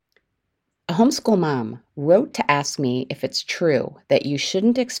homeschool mom wrote to ask me if it's true that you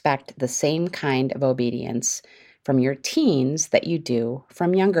shouldn't expect the same kind of obedience from your teens that you do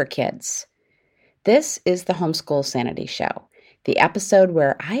from younger kids. This is the Homeschool Sanity Show, the episode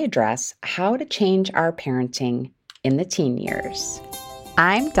where I address how to change our parenting in the teen years.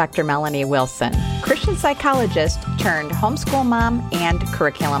 I'm Dr. Melanie Wilson, Christian psychologist turned homeschool mom and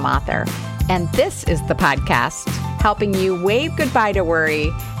curriculum author. And this is the podcast helping you wave goodbye to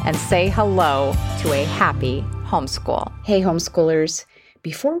worry and say hello to a happy homeschool. Hey, homeschoolers.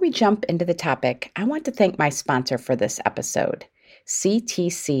 Before we jump into the topic, I want to thank my sponsor for this episode,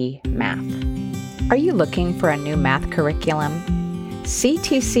 CTC Math. Are you looking for a new math curriculum?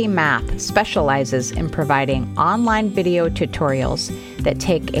 CTC Math specializes in providing online video tutorials that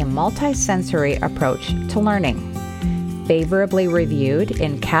take a multisensory approach to learning. Favorably reviewed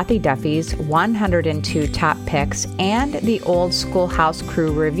in Kathy Duffy's 102 Top Picks and the Old Schoolhouse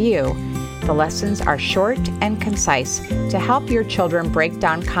Crew Review, the lessons are short and concise to help your children break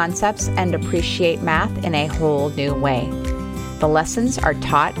down concepts and appreciate math in a whole new way. The lessons are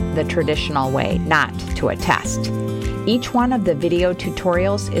taught the traditional way, not to a test. Each one of the video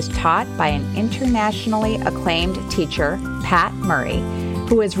tutorials is taught by an internationally acclaimed teacher, Pat Murray,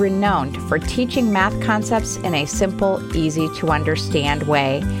 who is renowned for teaching math concepts in a simple, easy-to-understand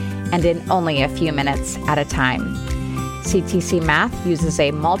way and in only a few minutes at a time. CTC Math uses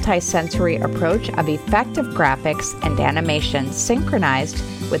a multi-sensory approach of effective graphics and animation synchronized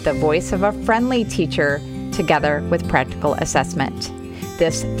with the voice of a friendly teacher together with practical assessment.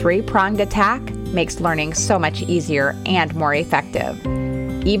 This three-pronged attack makes learning so much easier and more effective.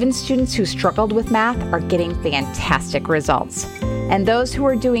 Even students who struggled with math are getting fantastic results. And those who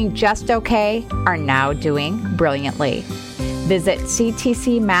are doing just okay are now doing brilliantly. Visit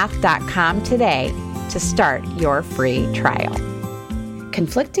ctcmath.com today to start your free trial.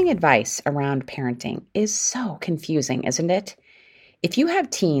 Conflicting advice around parenting is so confusing, isn't it? If you have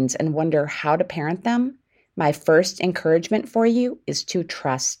teens and wonder how to parent them, my first encouragement for you is to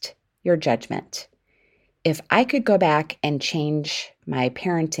trust your judgment. If I could go back and change my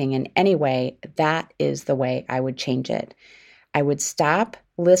parenting in any way, that is the way I would change it. I would stop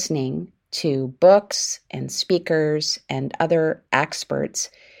listening to books and speakers and other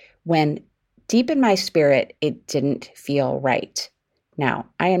experts when deep in my spirit, it didn't feel right. Now,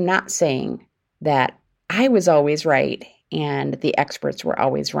 I am not saying that I was always right and the experts were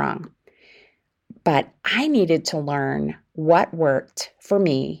always wrong, but I needed to learn what worked for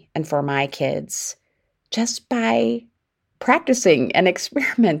me and for my kids just by practicing and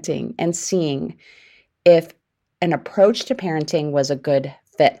experimenting and seeing if an approach to parenting was a good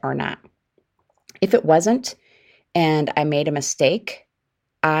fit or not. If it wasn't, and I made a mistake,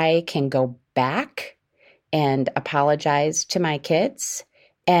 I can go back and apologize to my kids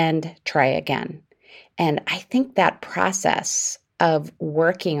and try again. And I think that process of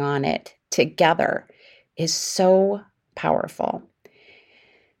working on it together is so powerful.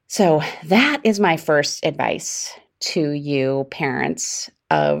 So that is my first advice to you parents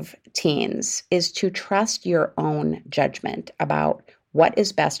of teens, is to trust your own judgment about what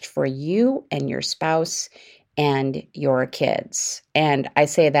is best for you and your spouse and your kids. And I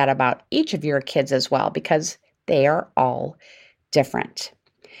say that about each of your kids as well, because they are all different.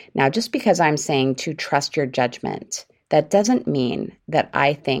 Now, just because I'm saying to trust your judgment, that doesn't mean that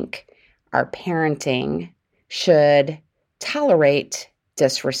I think our parenting should tolerate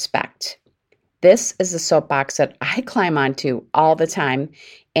disrespect. This is the soapbox that I climb onto all the time,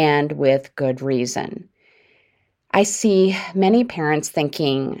 and with good reason. I see many parents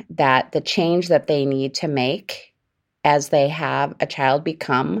thinking that the change that they need to make as they have a child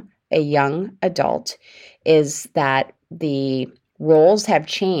become a young adult is that the roles have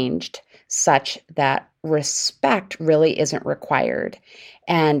changed such that respect really isn't required.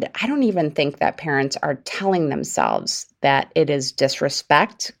 And I don't even think that parents are telling themselves that it is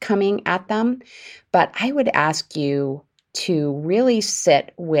disrespect coming at them. But I would ask you to really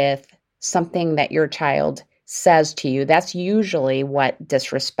sit with something that your child says to you. That's usually what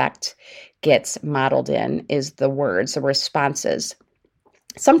disrespect gets modeled in, is the words, the responses.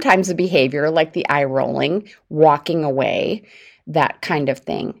 Sometimes the behavior, like the eye rolling, walking away, that kind of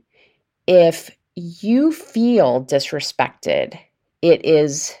thing. If you feel disrespected, it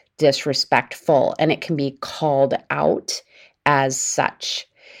is disrespectful, and it can be called out as such.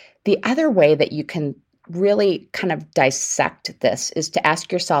 The other way that you can really kind of dissect this is to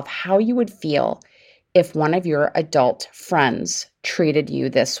ask yourself how you would feel if one of your adult friends treated you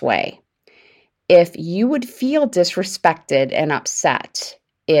this way. If you would feel disrespected and upset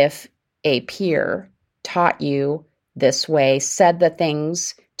if a peer taught you this way, said the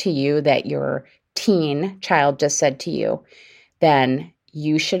things to you that your teen child just said to you, then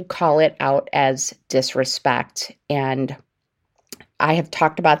you should call it out as disrespect. And I have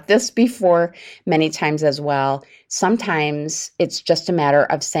talked about this before many times as well. Sometimes it's just a matter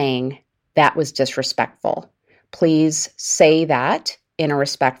of saying, that was disrespectful. Please say that in a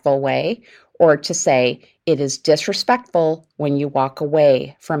respectful way, or to say, it is disrespectful when you walk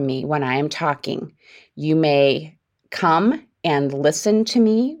away from me when I am talking. You may come and listen to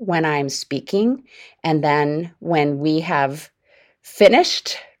me when I'm speaking, and then when we have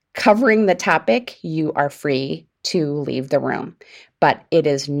finished covering the topic, you are free to leave the room. But it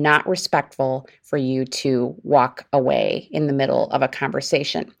is not respectful for you to walk away in the middle of a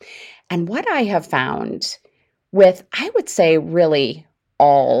conversation. And what I have found with, I would say, really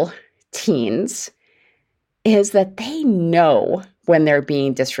all teens is that they know when they're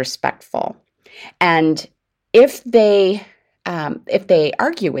being disrespectful. And if they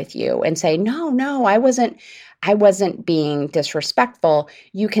argue with you and say, no, I wasn't being disrespectful,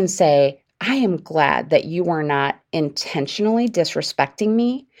 you can say, I am glad that you were not intentionally disrespecting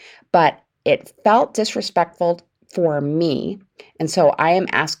me, but it felt disrespectful for me. And so I am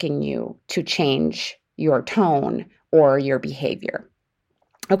asking you to change your tone or your behavior.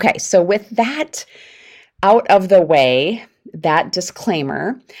 Okay, so with that out of the way, that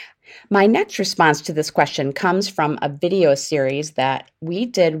disclaimer, my next response to this question comes from a video series that we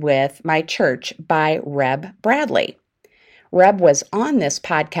did with my church by Reb Bradley. Reb was on this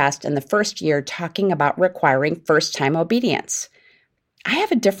podcast in the first year talking about requiring first-time obedience. I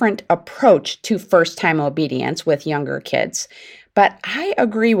have a different approach to first-time obedience with younger kids, but I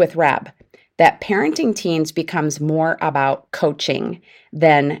agree with Reb that parenting teens becomes more about coaching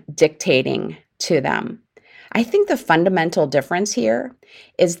than dictating to them. I think the fundamental difference here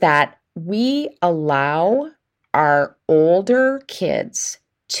is that we allow our older kids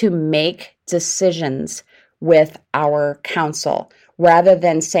to make decisions with our counsel rather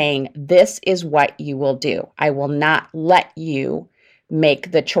than saying, this is what you will do. I will not let you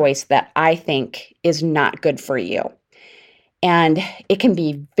make the choice that I think is not good for you. And it can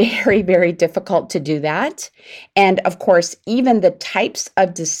be very, very difficult to do that. And of course, even the types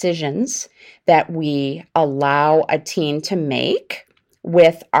of decisions that we allow a teen to make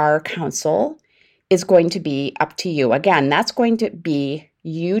with our counsel is going to be up to you. Again, that's going to be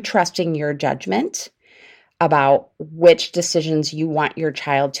you trusting your judgment about which decisions you want your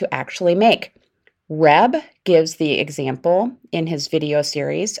child to actually make. Reb gives the example in his video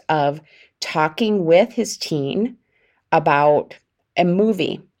series of talking with his teen about a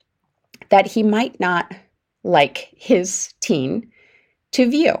movie that he might not like his teen to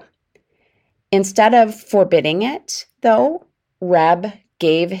view. Instead of forbidding it, though, Reb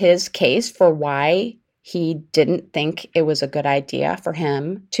gave his case for why he didn't think it was a good idea for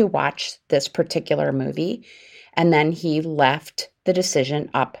him to watch this particular movie, and then he left the decision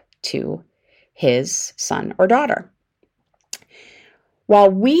up to his son or daughter. While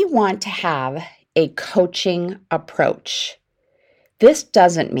we want to have a coaching approach, this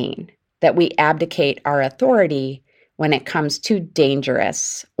doesn't mean that we abdicate our authority when it comes to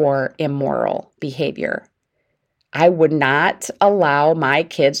dangerous or immoral behavior. I would not allow my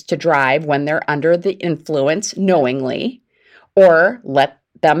kids to drive when they're under the influence knowingly, or let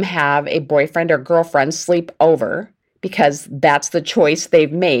them have a boyfriend or girlfriend sleep over because that's the choice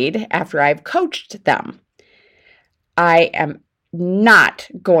they've made after I've coached them. I am not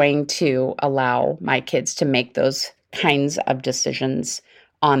going to allow my kids to make those kinds of decisions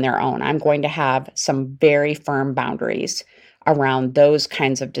on their own. I'm going to have some very firm boundaries around those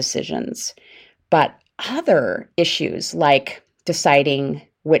kinds of decisions. But other issues like deciding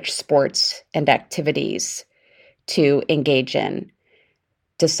which sports and activities to engage in,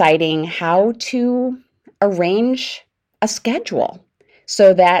 deciding how to arrange a schedule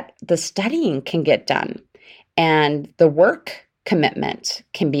so that the studying can get done and the work commitment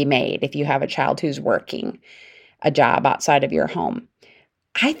can be made if you have a child who's working a job outside of your home.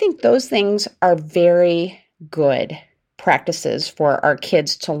 I think those things are very good practices for our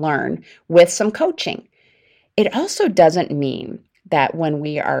kids to learn with some coaching. It also doesn't mean that when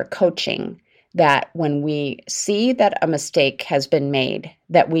we are coaching, that when we see that a mistake has been made,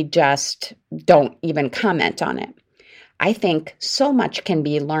 that we just don't even comment on it. I think so much can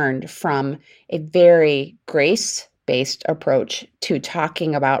be learned from a very grace-based approach to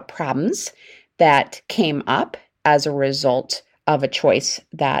talking about problems that came up as a result of a choice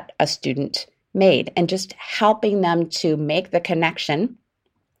that a student made, and just helping them to make the connection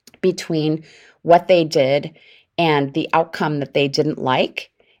between what they did and the outcome that they didn't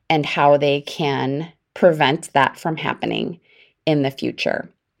like, and how they can prevent that from happening in the future.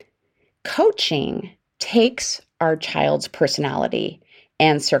 Coaching takes our child's personality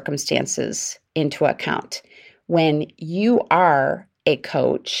and circumstances into account. When you are a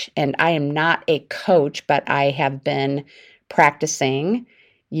coach, and I am not a coach, but I have been practicing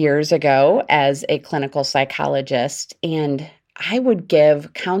years ago as a clinical psychologist, and I would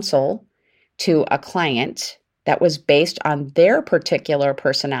give counsel to a client that was based on their particular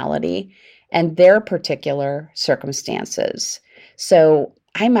personality and their particular circumstances. So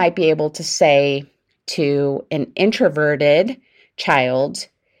I might be able to say to an introverted child,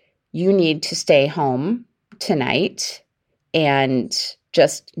 you need to stay home tonight and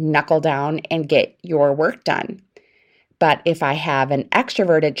just knuckle down and get your work done. But if I have an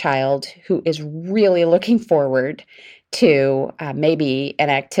extroverted child who is really looking forward to maybe an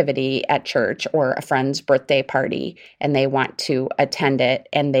activity at church or a friend's birthday party, and they want to attend it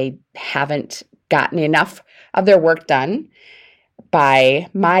and they haven't gotten enough of their work done, by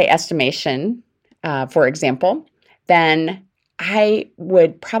my estimation, for example, then I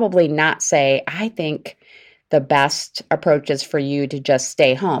would probably not say, I think the best approach is for you to just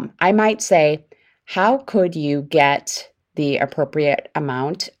stay home. I might say, how could you get the appropriate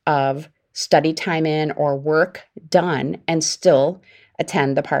amount of study time in or work done and still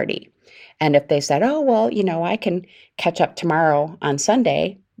attend the party? And if they said, oh, well, I can catch up tomorrow on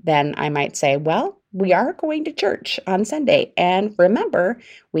Sunday, then I might say, well, we are going to church on Sunday. And remember,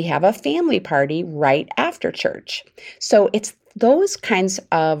 we have a family party right after church. So it's those kinds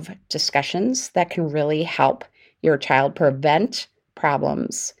of discussions that can really help your child prevent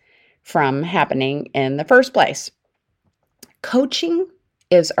problems from happening in the first place. Coaching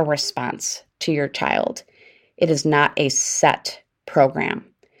is a response to your child. It is not a set program.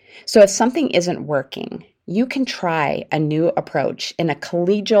 So if something isn't working, you can try a new approach in a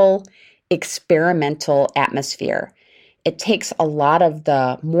collegial, experimental atmosphere. It takes a lot of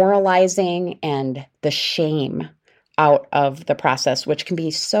the moralizing and the shame out of the process, which can be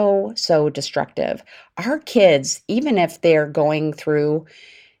so destructive. Our kids, even if they're going through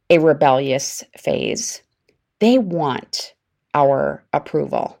a rebellious phase, they want our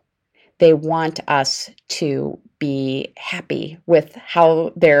approval. They want us to be happy with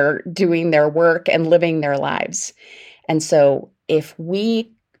how they're doing their work and living their lives. And so if we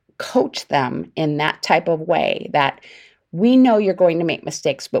coach them in that type of way, that we know you're going to make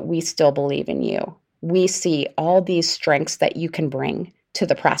mistakes, but we still believe in you. We see all these strengths that you can bring to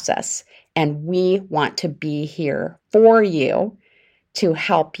the process, and we want to be here for you to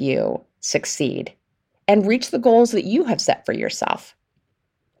help you succeed and reach the goals that you have set for yourself.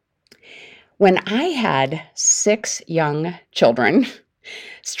 When I had 6 young children,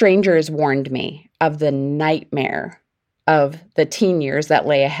 strangers warned me of the nightmare of the teen years that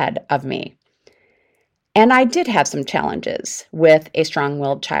lay ahead of me. And I did have some challenges with a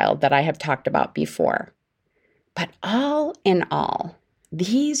strong-willed child that I have talked about before. But all in all,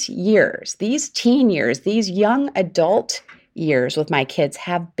 these years, these teen years, these young adult years with my kids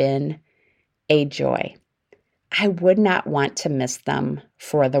have been a joy. I would not want to miss them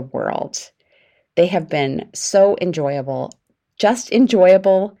for the world. They have been so enjoyable, just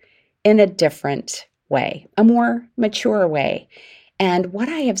enjoyable in a different way, a more mature way. And what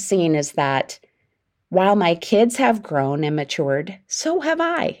I have seen is that while my kids have grown and matured, so have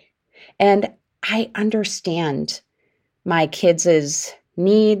I. And I understand my kids'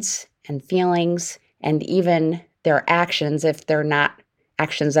 needs and feelings and even their actions if they're not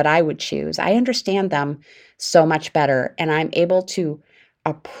actions that I would choose. I understand them so much better, and I'm able to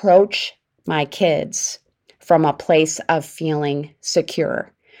approach my kids from a place of feeling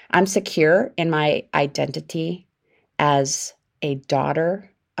secure. I'm secure in my identity as a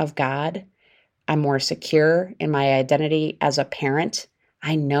daughter of God. I'm more secure in my identity as a parent.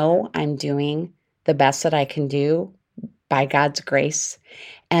 I know I'm doing the best that I can do by God's grace.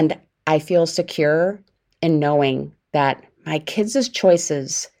 And I feel secure in knowing that my kids'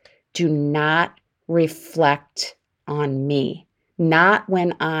 choices do not reflect on me, not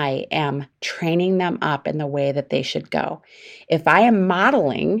when I am training them up in the way that they should go. If I am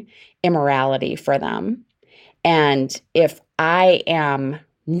modeling immorality for them, and if I am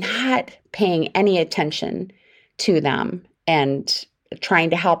not paying any attention to them and trying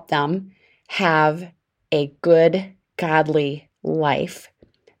to help them have a good, godly life,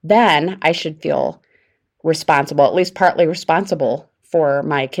 then I should feel responsible, at least partly responsible for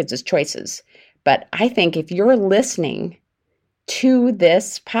my kids' choices. But I think if you're listening to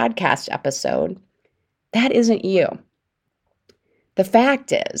this podcast episode, that isn't you. The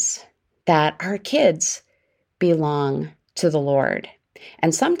fact is that our kids belong to the Lord.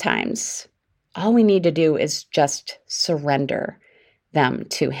 And sometimes all we need to do is just surrender them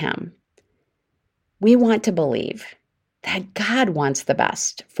to Him. We want to believe that God wants the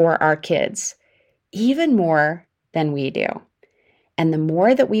best for our kids, even more than we do. And the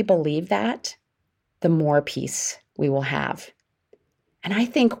more that we believe that, the more peace we will have. And I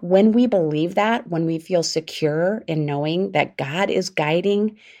think when we believe that, when we feel secure in knowing that God is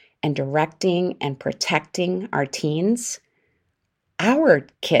guiding and directing and protecting our teens, our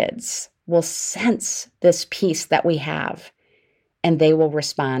kids will sense this peace that we have, and they will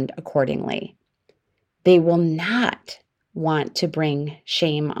respond accordingly. They will not want to bring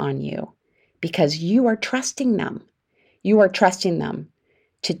shame on you because you are trusting them. You are trusting them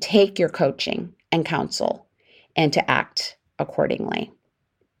to take your coaching and counsel and to act accordingly.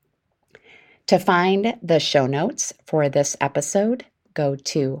 To find the show notes for this episode, go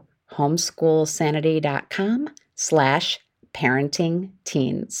to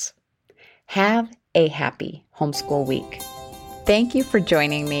homeschoolsanity.com/parentingteens. Have a happy homeschool week. Thank you for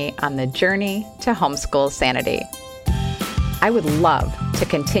joining me on the journey to homeschool sanity. I would love to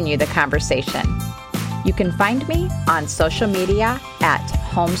continue the conversation. You can find me on social media at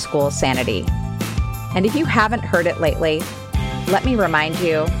Homeschool Sanity. And if you haven't heard it lately, let me remind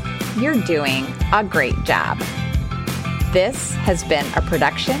you, you're doing a great job. This has been a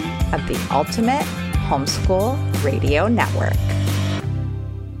production of the Ultimate Homeschool Radio Network.